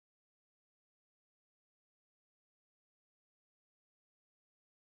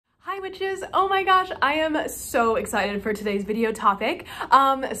Hi witches! Oh my gosh, I am so excited for today's video topic.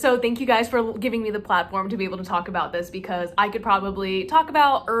 So thank you guys for giving me the platform to be able to talk about this because I could probably talk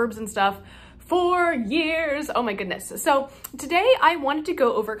about herbs and stuff for years. Oh my goodness. So today I wanted to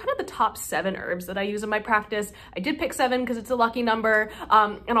go over kind of the top 7 herbs that I use in my practice. I did pick 7 because it's a lucky number,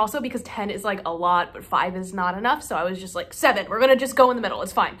 and also because 10 is like a lot, but 5 is not enough. So I was just like, 7, we're gonna just go in the middle,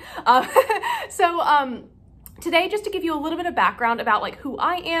 it's fine. Today, just to give you a little bit of background about like who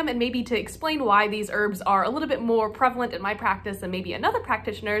I am and maybe to explain why these herbs are a little bit more prevalent in my practice than maybe another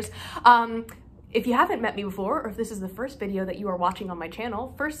practitioner's. If you haven't met me before, or if this is the first video that you are watching on my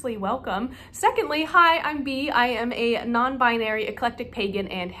channel, firstly, welcome. Secondly, hi, I'm Bee. I am a non-binary eclectic pagan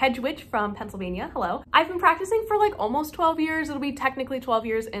and hedge witch from Pennsylvania. Hello. I've been practicing for like almost 12 years. It'll be technically 12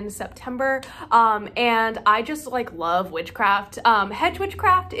 years in September. And I just like love witchcraft. Hedge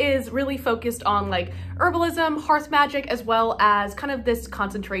witchcraft is really focused on like herbalism, hearth magic, as well as kind of this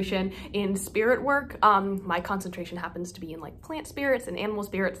concentration in spirit work. My concentration happens to be in like plant spirits and animal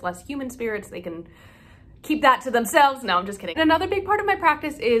spirits, less human spirits. They can keep that to themselves. No, I'm just kidding. Another big part of my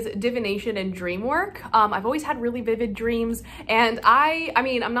practice is divination and dream work. I've always had really vivid dreams, and I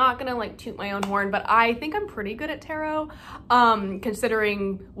mean, I'm not gonna like toot my own horn, but I think I'm pretty good at tarot,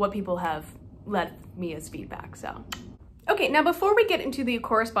 considering what people have left me as feedback, so. Okay, now before we get into the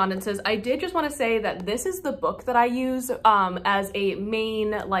correspondences, I did just want to say that this is the book that I use as a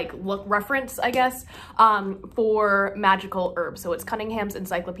main like reference, I guess, for magical herbs. So it's Cunningham's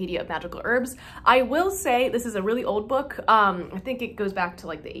Encyclopedia of Magical Herbs. I will say this is a really old book. I think it goes back to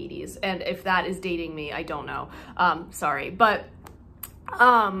like the 80s, and if that is dating me, I don't know. Sorry, but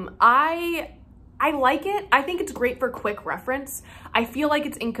I like it. I think it's great for quick reference. I feel like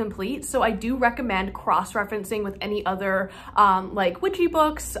it's incomplete, so I do recommend cross-referencing with any other like witchy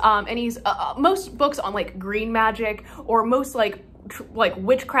books, most books on like green magic, or most like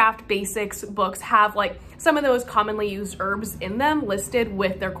witchcraft basics books have like some of those commonly used herbs in them listed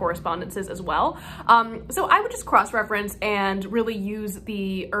with their correspondences as well. So I would just cross-reference and really use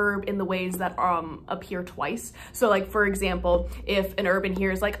the herb in the ways that appear twice. So like, for example, if an herb in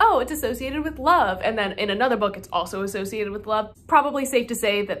here is like, oh, it's associated with love, and then in another book it's also associated with love, probably safe to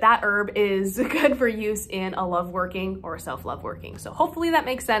say that that herb is good for use in a love working or a self-love working. So hopefully that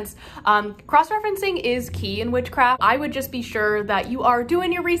makes sense. Cross-referencing is key in witchcraft. I would just be sure that you are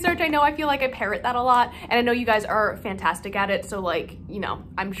doing your research. I know I feel like I parrot that a lot, and I know you guys are fantastic at it, so like, you know,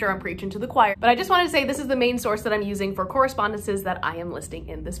 I'm sure I'm preaching to the choir, but I just wanted to say this is the main source that I'm using for correspondences that I am listing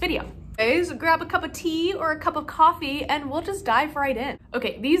in this video. Guys, grab a cup of tea or a cup of coffee and we'll just dive right in.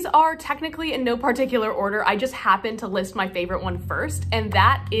 Okay, these are technically in no particular order. I just happened to list my favorite one first, and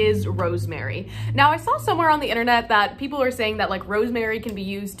that is rosemary. Now, I saw somewhere on the internet that people are saying that like rosemary can be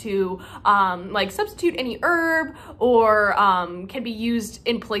used to like substitute any herb, or can be used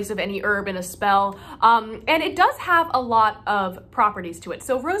in place of any herb in a spell. And it does have a lot of properties to it.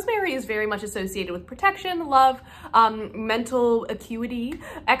 So rosemary is very much associated with protection, love, mental acuity,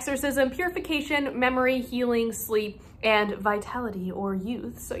 exorcism, purification, memory, healing, sleep, and vitality or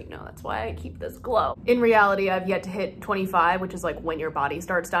youth. So, you know, that's why I keep this glow. In reality, I've yet to hit 25, which is like when your body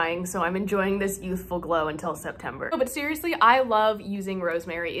starts dying. So I'm enjoying this youthful glow until September. But seriously, I love using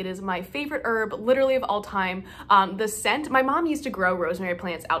rosemary. It is my favorite herb, literally of all time. The scent, my mom used to grow rosemary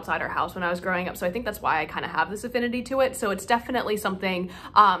plants outside our house when I was growing up. So I think that's why I kind of have this affinity to it. So it's definitely something,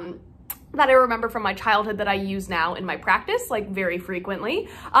 that I remember from my childhood that I use now in my practice, like very frequently.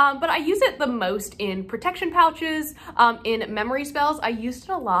 But I use it the most in protection pouches, in memory spells. I used it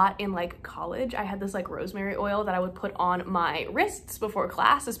a lot in like college. I had this like rosemary oil that I would put on my wrists before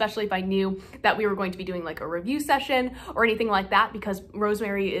class, especially if I knew that we were going to be doing like a review session or anything like that, because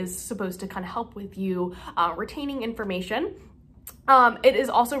rosemary is supposed to kind of help with you retaining information. It is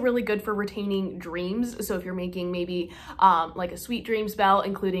also really good for retaining dreams. So if you're making maybe like a sweet dream spell,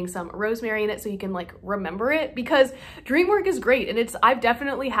 including some rosemary in it so you can like remember it, because dream work is great. And I've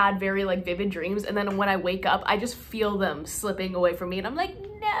definitely had very like vivid dreams, and then when I wake up, I just feel them slipping away from me and I'm like,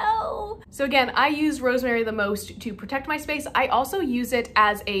 no. So again, I use rosemary the most to protect my space. I also use it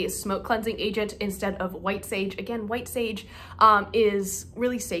as a smoke cleansing agent instead of white sage. Again, white sage is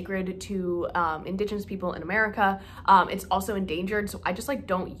really sacred to indigenous people in America. It's also endangered, so I just like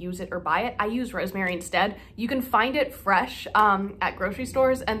don't use it or buy it. I use rosemary instead. You can find it fresh at grocery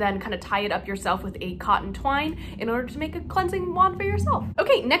stores, and then kind of tie it up yourself with a cotton twine in order to make a cleansing wand for yourself.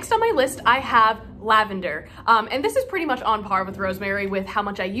 Okay, next on my list, I have lavender. And this is pretty much on par with rosemary with how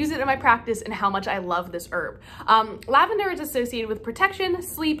much I use it in my practice and how much I love this herb. Lavender is associated with protection,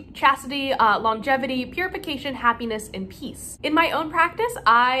 sleep, chastity, longevity, purification, happiness, and peace. In my own practice,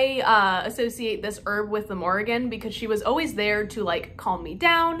 I associate this herb with the Morrigan because she was always there to like calm me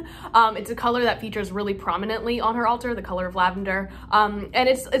down. It's a color that features really prominently on her altar, the color of lavender. And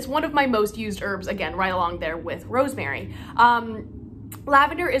it's one of my most used herbs, again, right along there with rosemary.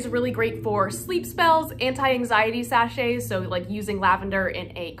 Lavender is really great for sleep spells, anti-anxiety sachets, so like using lavender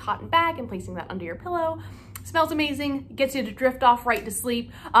in a cotton bag and placing that under your pillow. Smells amazing, gets you to drift off right to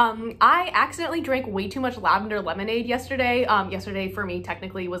sleep. I accidentally drank way too much lavender lemonade yesterday. Yesterday for me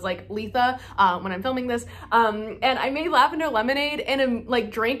technically was like Letha when I'm filming this. And I made lavender lemonade and like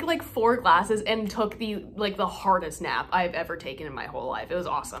drank like 4 glasses and took the hardest nap I've ever taken in my whole life. It was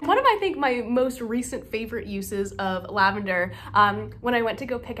awesome. One of I think my most recent favorite uses of lavender, when I went to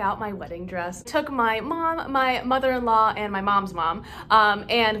go pick out my wedding dress, took my mom, my mother-in-law, and my mom's mom,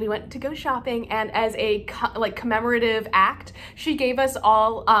 and we went to go shopping, and as a commemorative act, she gave us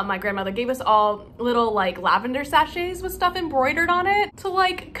all, my grandmother gave us all little like lavender sachets with stuff embroidered on it to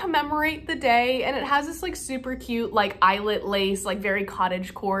like commemorate the day, and it has this like super cute like eyelet lace, like very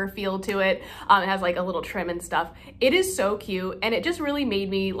cottagecore feel to it. It has like a little trim and stuff. It is so cute, and it just really made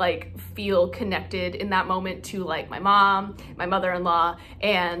me like feel connected in that moment to like my mom, my mother-in-law,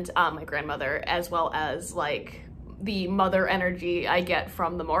 and my grandmother, as well as like the mother energy I get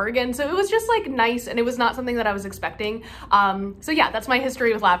from the Morrigan. So it was just like nice, and it was not something that I was expecting. So yeah, that's my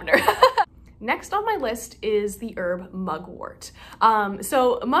history with lavender. Next on my list is the herb mugwort.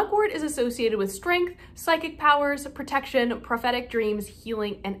 So mugwort is associated with strength, psychic powers, protection, prophetic dreams,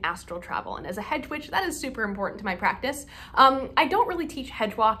 healing, and astral travel. And as a hedge witch, that is super important to my practice. I don't really teach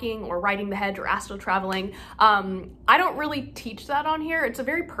hedge walking or riding the hedge or astral traveling. I don't really teach that on here. It's a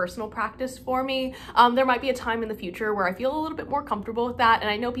very personal practice for me. There might be a time in the future where I feel a little bit more comfortable with that, and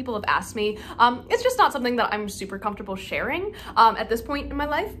I know people have asked me. It's just not something that I'm super comfortable sharing at this point in my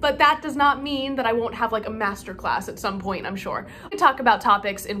life, but that does not mean that I won't have like a master class at some point, I'm sure. We talk about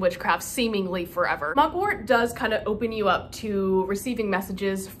topics in witchcraft seemingly forever. Mugwort does kind of open you up to receiving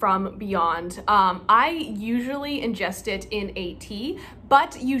messages from beyond. I usually ingest it in a tea,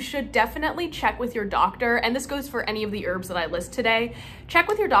 but you should definitely check with your doctor, and this goes for any of the herbs that I list today. Check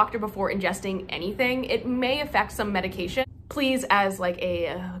with your doctor before ingesting anything. It may affect some medication. Please, as like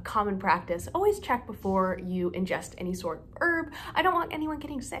a common practice, always check before you ingest any sort of herb. I don't want anyone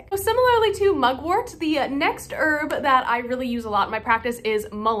getting sick. So similarly to mugwort, the next herb that I really use a lot in my practice is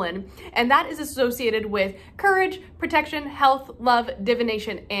mullein, and that is associated with courage, protection, health, love,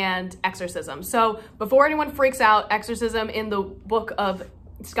 divination, and exorcism. So before anyone freaks out, exorcism in the book of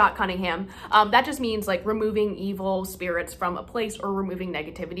Scott Cunningham, that just means like removing evil spirits from a place or removing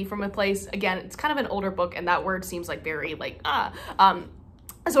negativity from a place. Again, it's kind of an older book, and that word seems like very like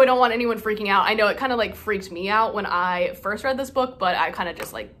so I don't want anyone freaking out. I know it kind of like freaked me out when I first read this book, but I kind of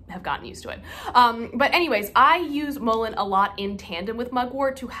just like have gotten used to it. But anyways, I use mullein a lot in tandem with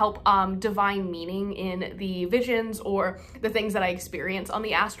mugwort to help divine meaning in the visions or the things that I experience on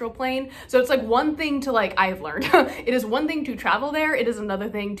the astral plane. So it's like one thing to like, I have learned, it is one thing to travel there. It is another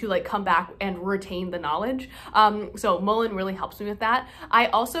thing to like come back and retain the knowledge. So mullein really helps me with that. I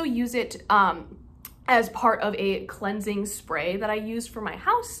also use it as part of a cleansing spray that I use for my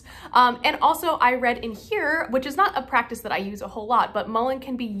house. And also I read in here, which is not a practice that I use a whole lot, but mullein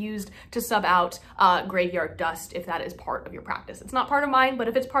can be used to sub out graveyard dust if that is part of your practice. It's not part of mine, but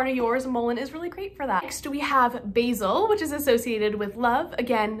if it's part of yours, mullein is really great for that. Next we have basil, which is associated with love,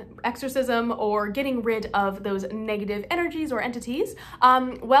 again, exorcism or getting rid of those negative energies or entities,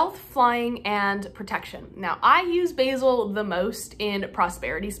 wealth, flying, and protection. Now I use basil the most in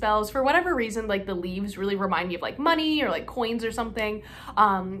prosperity spells. For whatever reason, like the leaves really remind me of like money or like coins or something,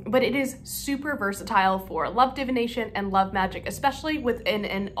 but it is super versatile for love divination and love magic, especially within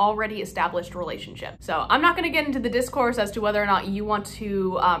an already established relationship. So I'm not going to get into the discourse as to whether or not you want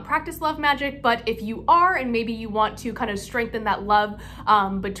to practice love magic, but if you are and maybe you want to kind of strengthen that love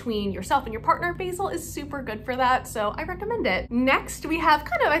between yourself and your partner, basil is super good for that, so I recommend it. Next we have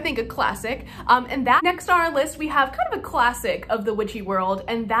kind of, I think, a classic, and that next on our list we have kind of a classic of the witchy world,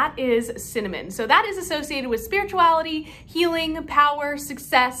 and that is cinnamon. So that is associated with spirituality, healing, power,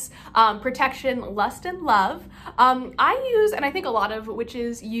 success, protection, lust, and love. I use, and I think a lot of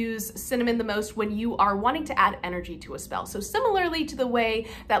witches use cinnamon the most when you are wanting to add energy to a spell. So similarly to the way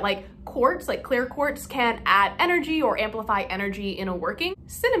that like quartz, like clear quartz, can add energy or amplify energy in a working,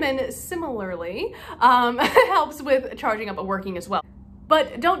 cinnamon similarly helps with charging up a working as well.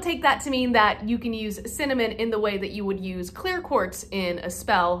 But don't take that to mean that you can use cinnamon in the way that you would use clear quartz in a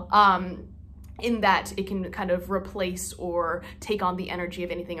spell. in that it can kind of replace or take on the energy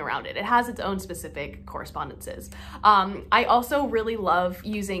of anything around it. It has its own specific correspondences. I also really love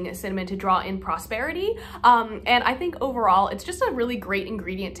using cinnamon to draw in prosperity, and I think overall it's just a really great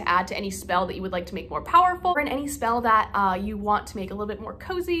ingredient to add to any spell that you would like to make more powerful, or in any spell that you want to make a little bit more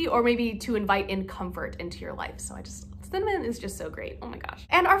cozy, or maybe to invite in comfort into your life. So cinnamon is just so great. Oh my gosh.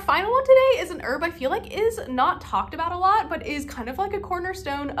 And our final one today is an herb I feel like is not talked about a lot, but is kind of like a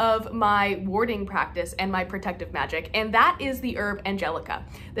cornerstone of my warding practice and my protective magic, and that is the herb Angelica.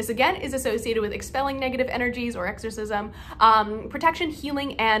 This again is associated with expelling negative energies or exorcism, protection,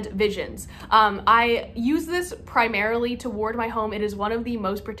 healing, and visions. I use this primarily to ward my home. It is one of the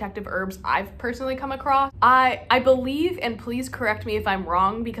most protective herbs I've personally come across. I believe, and please correct me if I'm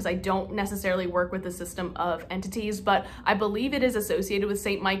wrong because I don't necessarily work with the system of entities, but I believe it is associated with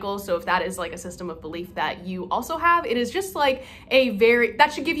Saint Michael. So if that is like a system of belief that you also have, it is just like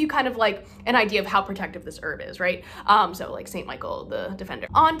that should give you kind of like an idea of how protective this herb is, right? So like Saint Michael, the defender.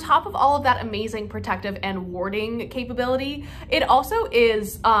 On top of all of that amazing protective and warding capability, it also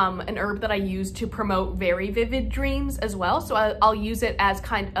is an herb that I use to promote very vivid dreams as well. So I'll use it as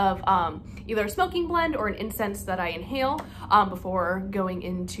kind of either a smoking blend or an incense that I inhale before going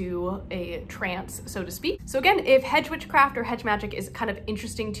into a trance, so to speak. So again, if hedge witchcraft or hedge magic is kind of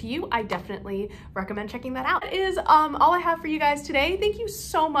interesting to you, I definitely recommend checking that out. That is all I have for you guys today. Thank you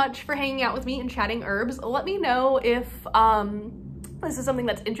so much for hanging out with me and chatting herbs. Let me know if this is something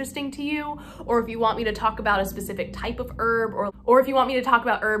that's interesting to you, or if you want me to talk about a specific type of herb, or if you want me to talk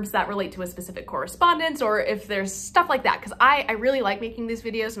about herbs that relate to a specific correspondence, or if there's stuff like that, because I really like making these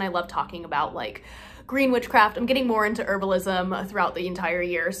videos and I love talking about like green witchcraft. I'm getting more into herbalism throughout the entire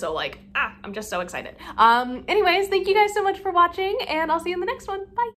year, so like, I'm just so excited. Anyways, thank you guys so much for watching, and I'll see you in the next one. Bye.